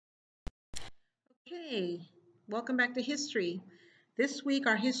Okay, welcome back to history. This week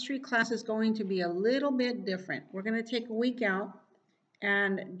our history class is going to be a little bit different. We're going to take a week out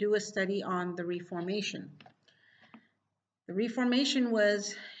and do a study on the Reformation. The Reformation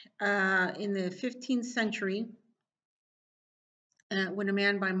was in the 15th century when a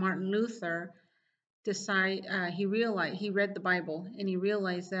man by Martin Luther he read the Bible and he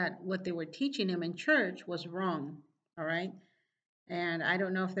realized that what they were teaching him in church was wrong. All right. And I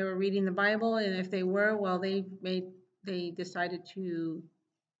don't know if they were reading the Bible, and if they were, well, they decided to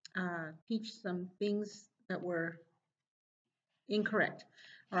teach some things that were incorrect.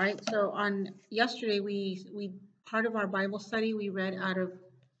 All right. So on yesterday, we part of our Bible study we read out of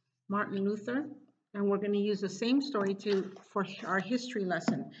Martin Luther, and we're going to use the same story for our history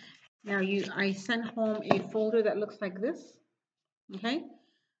lesson. Now, I sent home a folder that looks like this. Okay.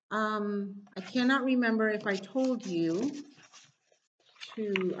 I cannot remember if I told you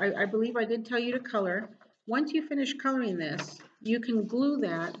I believe I did tell you to color. Once you finish coloring this, you can glue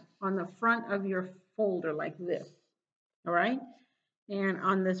that on the front of your folder like this, all right? And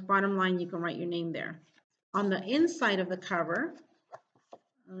on this bottom line, you can write your name there. On the inside of the cover,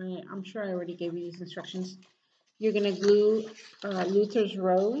 I'm sure I already gave you these instructions, you're gonna glue Luther's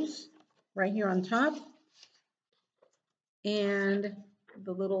Rose right here on top, and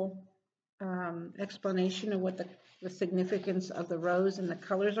the little explanation of what the significance of the rose and the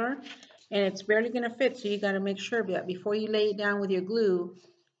colors are. And it's barely going to fit, so you got to make sure that before you lay it down with your glue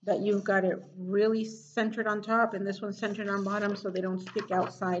that you've got it really centered on top and this one's centered on bottom so they don't stick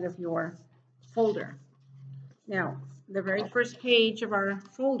outside of your folder. Now, the very first page of our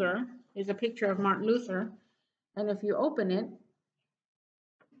folder is a picture of Martin Luther, and if you open it,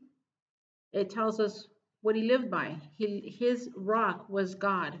 it tells us what he lived by. His rock was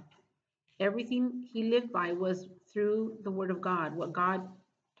God. Everything he lived by was through the word of God. What God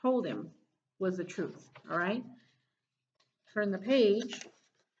told him was the truth. All right. Turn the page,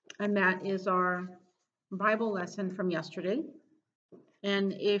 and that is our Bible lesson from yesterday.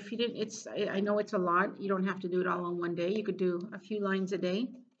 And if you didn't, I know it's a lot. You don't have to do it all on one day. You could do a few lines a day.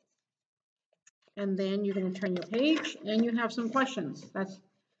 And then you're going to turn your page and you have some questions.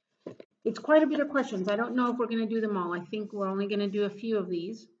 It's quite a bit of questions. I don't know if we're going to do them all. I think we're only going to do a few of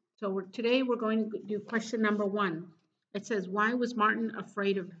these. So today we're going to do question number 1. It says, why was Martin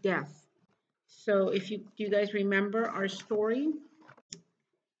afraid of death? So do you guys remember our story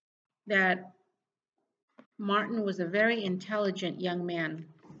that Martin was a very intelligent young man,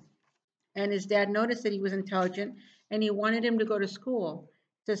 and his dad noticed that he was intelligent and he wanted him to go to school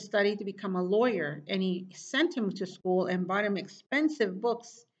to study to become a lawyer, and he sent him to school and bought him expensive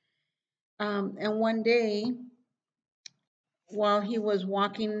books. And one day while he was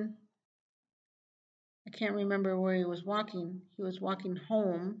walking, I can't remember where he was walking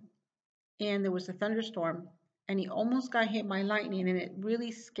home, and there was a thunderstorm and he almost got hit by lightning, and it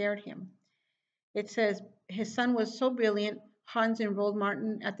really scared him. It says his son was so brilliant, Hans enrolled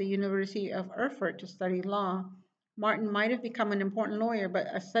Martin at the University of Erfurt to study law. Martin might have become an important lawyer, but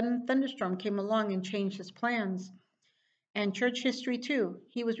a sudden thunderstorm came along and changed his plans. And church history too.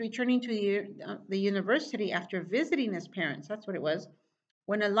 He was returning to the university after visiting his parents, that's what it was,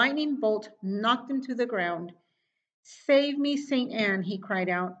 when a lightning bolt knocked him to the ground. "Save me, Saint Anne," he cried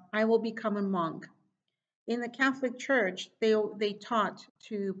out. "I will become a monk." In the Catholic Church, they taught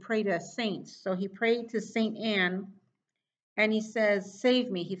to pray to saints. So he prayed to Saint Anne, and he says, "Save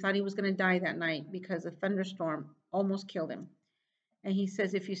me." He thought he was going to die that night because a thunderstorm almost killed him. And he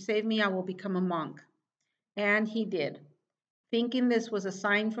says, "If you save me, I will become a monk." And he did. Thinking this was a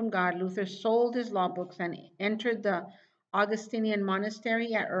sign from God, Luther sold his law books and entered the Augustinian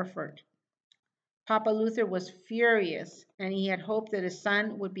monastery at Erfurt. Papa Luther was furious, and he had hoped that his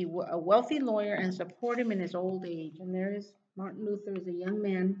son would be a wealthy lawyer and support him in his old age. And there is Martin Luther as a young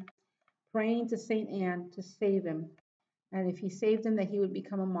man praying to Saint Anne to save him. And if he saved him, that he would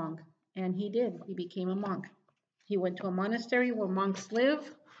become a monk. And he did. He became a monk. He went to a monastery where monks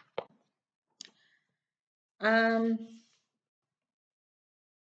live.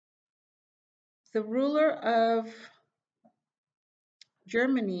 The ruler of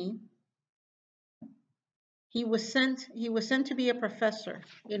Germany, he was sent to be a professor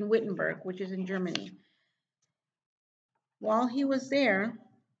in Wittenberg, which is in Germany. While he was there,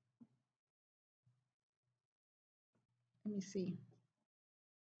 let me see,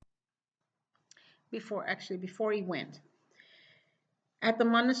 before he went, at the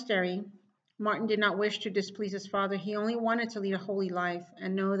monastery, Martin did not wish to displease his father. He only wanted to lead a holy life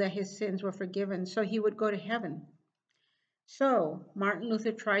and know that his sins were forgiven, so he would go to heaven. So Martin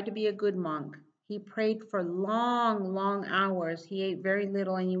Luther tried to be a good monk. He prayed for long, long hours. He ate very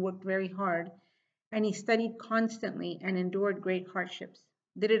little and he worked very hard. and he studied constantly and endured great hardships.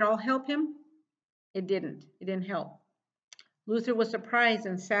 Did it all help him? It didn't. It didn't help. Luther was surprised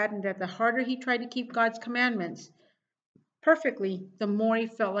and saddened that the harder he tried to keep God's commandments perfectly, the more he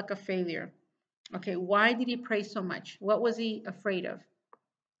felt like a failure. Okay, why did he pray so much? What was he afraid of?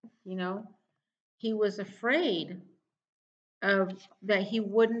 You know, he was afraid of that he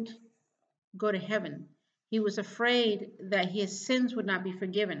wouldn't go to heaven. He was afraid that his sins would not be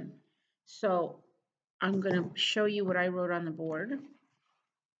forgiven. So I'm going to show you what I wrote on the board.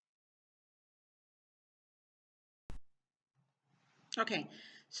 Okay,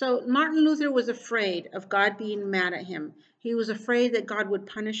 so Martin Luther was afraid of God being mad at him. He was afraid that God would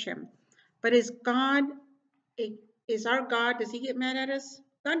punish him. But is our God, does he get mad at us?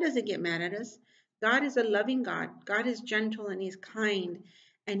 God doesn't get mad at us. God is a loving God. God is gentle and he's kind,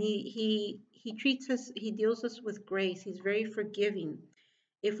 and he treats us, he deals us with grace. He's very forgiving.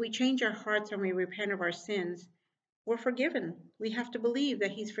 If we change our hearts and we repent of our sins, we're forgiven. We have to believe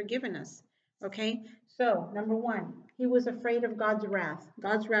that he's forgiven us. Okay? So, number one, he was afraid of God's wrath.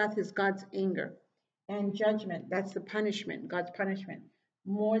 God's wrath is God's anger. And judgment, that's the punishment, God's punishment.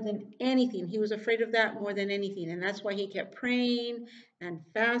 More than anything, he was afraid of that more than anything. And that's why he kept praying and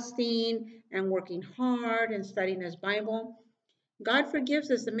fasting and working hard and studying his Bible. God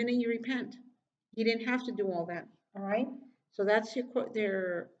forgives us the minute you repent. He didn't have to do all that. All right? So that's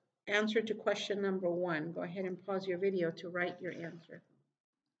their answer to question number one. Go ahead and pause your video to write your answer.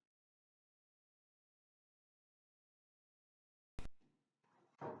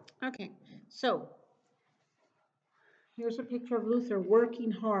 Okay, so here's a picture of Luther working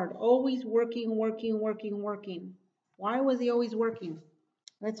hard, always working. Why was he always working?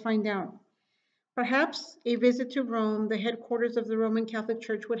 Let's find out. Perhaps a visit to Rome, the headquarters of the Roman Catholic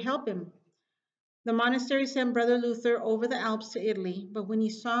Church, would help him. The monastery sent Brother Luther over the Alps to Italy, but when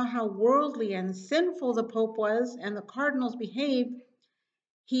he saw how worldly and sinful the Pope was and the cardinals behaved,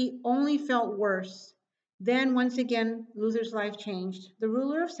 he only felt worse. Then, once again, Luther's life changed. The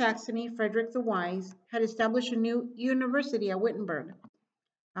ruler of Saxony, Frederick the Wise, had established a new university at Wittenberg,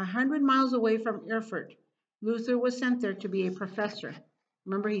 100 miles away from Erfurt. Luther was sent there to be a professor.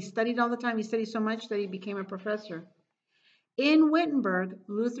 Remember, he studied all the time. He studied so much that he became a professor. In Wittenberg,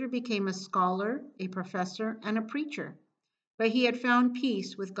 Luther became a scholar, a professor, and a preacher, but he had found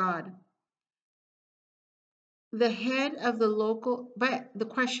peace with God. The head of the local, but the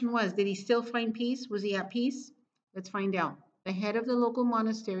question was, did he still find peace? Was he at peace? Let's find out. The head of the local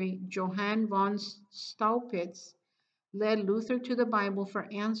monastery, Johann von Staupitz, led Luther to the Bible for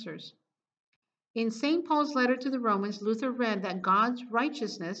answers. In St. Paul's letter to the Romans, Luther read that God's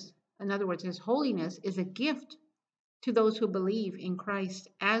righteousness, in other words, his holiness, is a gift to those who believe in Christ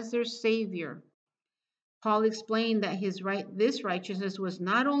as their Savior. Paul explained that this righteousness was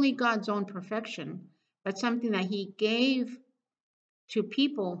not only God's own perfection, but something that he gave to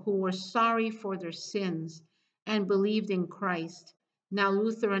people who were sorry for their sins and believed in Christ. Now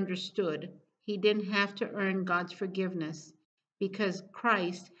Luther understood he didn't have to earn God's forgiveness because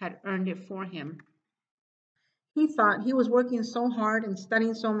Christ had earned it for him. He thought he was working so hard and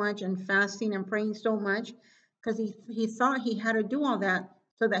studying so much and fasting and praying so much because he thought he had to do all that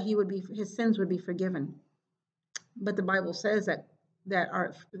so that his sins would be forgiven. But the Bible says that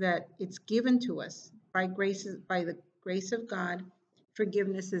it's given to us by the grace of God.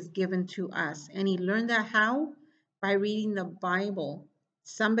 Forgiveness is given to us, and he learned that how? By reading the Bible.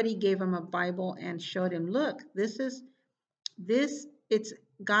 Somebody gave him a Bible and showed him, look, it's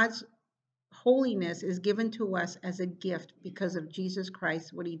God's holiness is given to us as a gift because of Jesus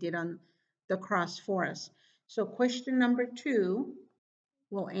Christ, what he did on the cross for us. So question number 2,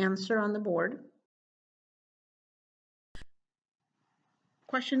 we'll answer on the board.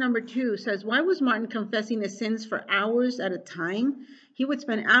 Question number 2 says, why was Martin confessing his sins for hours at a time? He would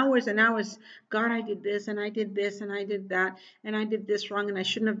spend hours and hours, God, I did this, and I did this, and I did that, and I did this wrong, and I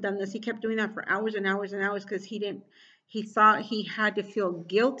shouldn't have done this. He kept doing that for hours and hours and hours because he thought he had to feel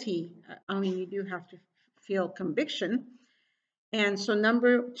guilty. I mean, you do have to feel conviction. And so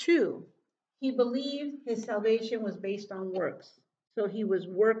number 2, he believed his salvation was based on works. So he was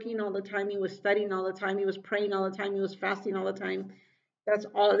working all the time, he was studying all the time, he was praying all the time, he was fasting all the time. That's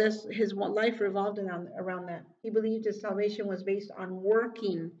all this, his life revolved around that. He believed his salvation was based on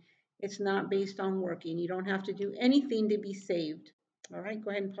working. It's not based on working. You don't have to do anything to be saved. All right,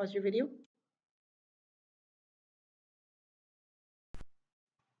 go ahead and pause your video.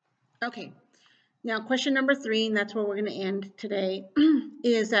 Okay, now question number 3, and that's where we're going to end today,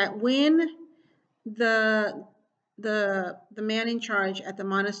 is that when the man in charge at the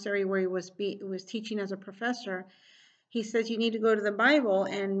monastery where he was teaching as a professor, he says you need to go to the Bible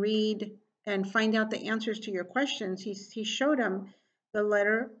and read and find out the answers to your questions, he showed them the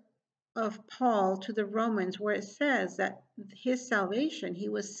letter of Paul to the Romans, where it says that his salvation, he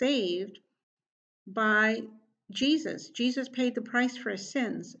was saved by Jesus. Jesus paid the price for his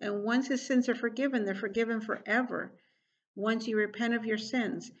sins. And once his sins are forgiven, they're forgiven forever once you repent of your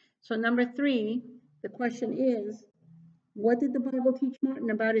sins. So number 3, the question is, what did the Bible teach Martin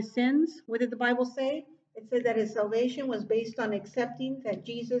about his sins? What did the Bible say? It said that his salvation was based on accepting that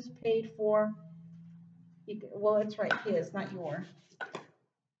Jesus paid for, well, it's right, his, not yours,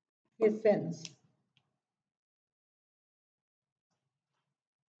 his sins.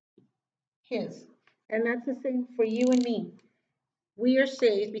 His. And that's the same for you and me. We are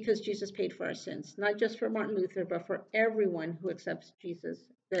saved because Jesus paid for our sins, not just for Martin Luther, but for everyone who accepts Jesus,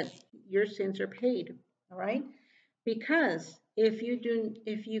 that your sins are paid, all right? Because if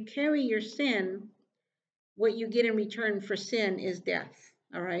you carry your sin, what you get in return for sin is death,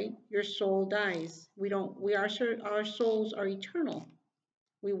 all right? Your soul dies. Our souls are eternal.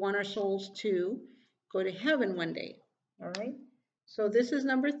 We want our souls to go to heaven one day, all right? So this is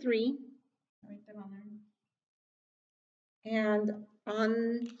number 3. Write that on there. And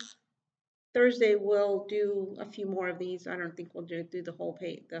on Thursday, we'll do a few more of these. I don't think we'll do the whole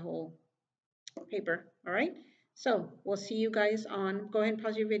paper, all right? So we'll see you guys on, go ahead and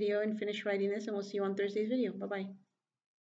pause your video and finish writing this, and we'll see you on Thursday's video. Bye-bye.